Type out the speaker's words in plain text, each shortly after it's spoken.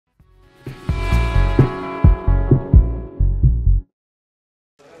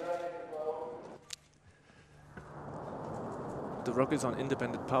rockets on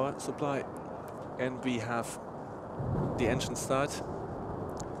independent power supply, and we have the engine start,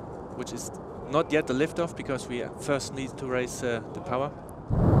 which is not yet the liftoff because we first need to raise the power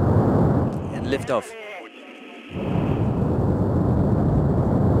and lift off.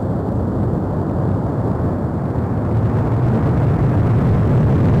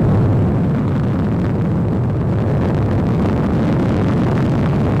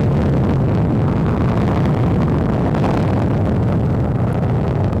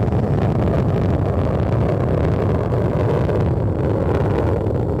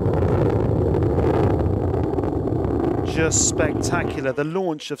 Just spectacular, the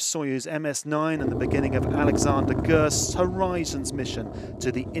launch of Soyuz MS-09 and the beginning of Alexander Gerst's Horizons mission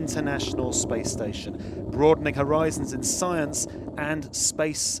to the International Space Station, broadening horizons in science and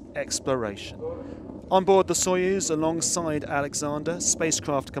space exploration. On board the Soyuz, alongside Alexander,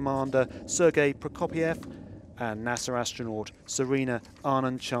 spacecraft commander Sergei Prokopyev and NASA astronaut Serena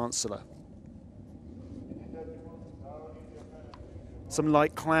Auñón-Chancellor. Some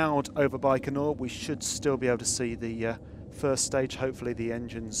light cloud over Baikonur. We should still be able to see the first stage. Hopefully the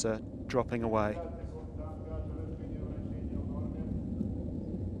engines are dropping away.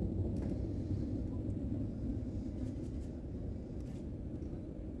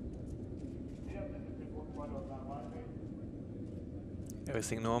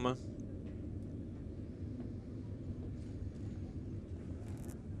 Everything normal.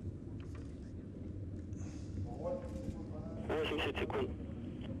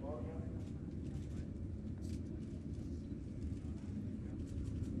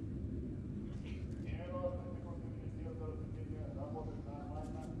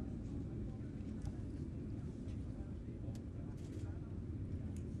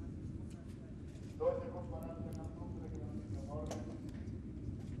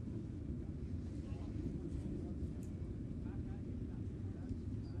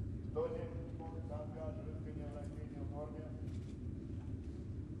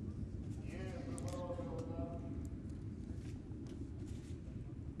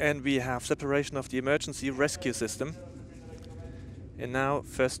 And we have separation of the emergency rescue system. And now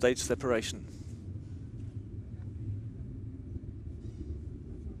first stage separation.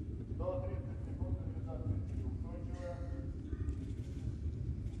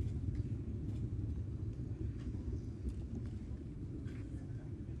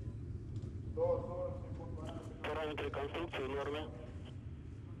 Параметры конструкции в норме.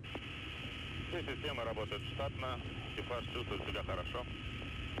 Все системы работают штатно, экипаж чувствует себя хорошо.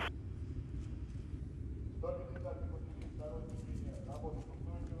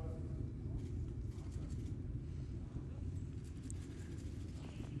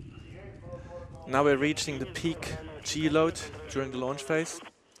 Now we're reaching the peak G load during the launch phase.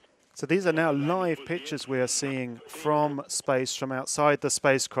 So these are now live pictures we are seeing from space, from outside the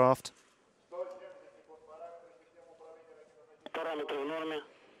spacecraft. Параметры в норме.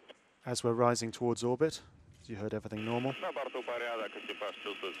 As we're rising towards orbit. You heard everything normal. На борту порядок, экипаж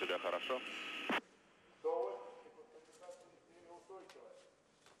чувствует себя хорошо.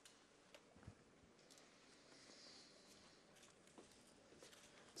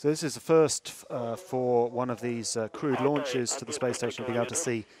 So this is the first for one of these crewed launches to the space station, being able to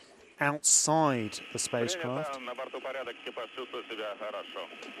see outside the spacecraft. На борту порядок, экипаж чувствует себя хорошо.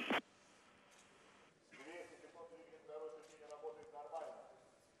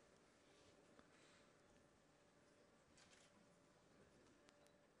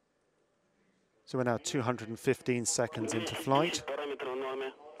 So we're now 215 seconds into flight. Параметры в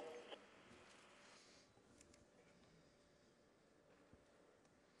норме.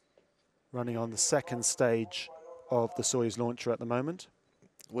 Running on the second stage of the Soyuz launcher at the moment.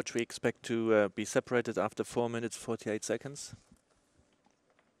 Which we expect to be separated after 4 minutes 48 seconds.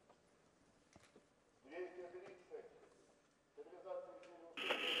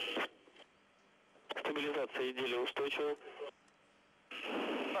 Стабилизация изделия устойчива.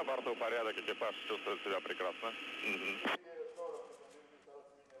 На борту порядок, экипаж чувствует себя прекрасно.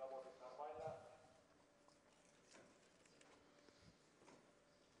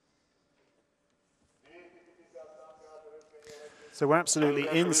 So we're absolutely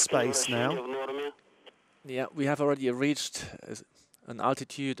in space now. Yeah, we have already reached an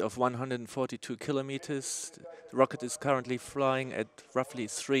altitude of 142 kilometers. The rocket is currently flying at roughly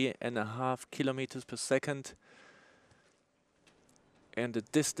 3.5 kilometers per second. And the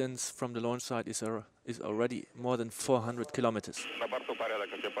distance from the launch site is already more than 400 kilometers. На борту порядок,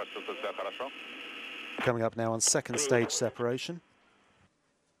 экипаж чувствует себя хорошо. Coming up now on second stage separation.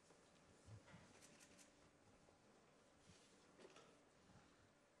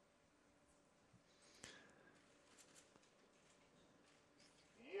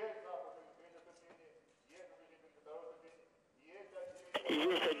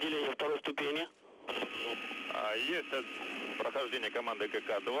 Есть отделение второй ступени. Есть прохождение команды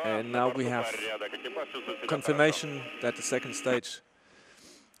КК-2. And now we have confirmation that the second stage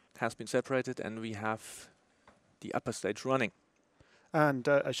has been separated and we have the upper stage running. And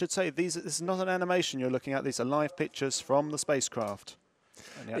I should say, this is not an animation you're looking at. These are live pictures from the spacecraft.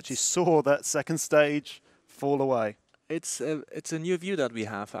 And you actually saw that second stage fall away. It's a new view that we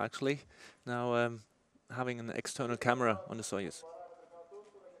have, actually, now having an external camera on the Soyuz.